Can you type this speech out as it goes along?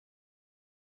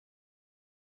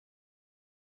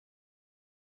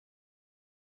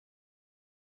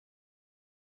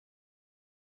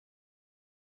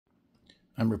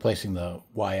I'm replacing the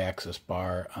Y-axis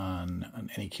bar on an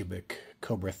Anycubic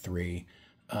Kobra 3.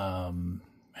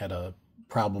 Had a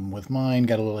problem with mine,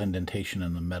 got a little indentation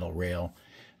in the metal rail.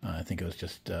 I think it was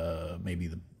just maybe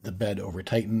the bed over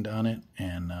tightened on it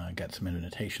and got some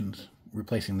indentations.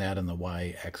 Replacing that in the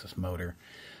Y-axis motor.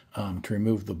 To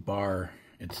remove the bar,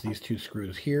 it's these two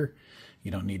screws here.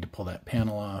 You don't need to pull that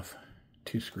panel off.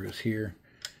 2 screws here,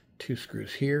 2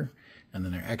 screws here, and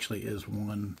then there actually is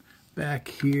one back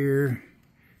here,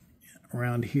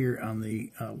 around here on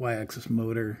the Y-axis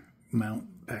motor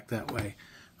mount back that way,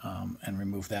 and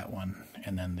remove that one,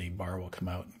 and then the bar will come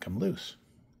out and come loose.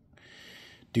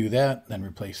 Do that, then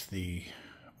replace the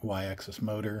Y-axis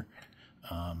motor.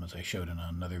 As I showed in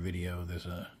another video, there's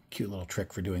a cute little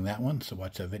trick for doing that one, so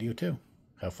watch that video too.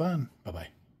 Have fun. Bye-bye.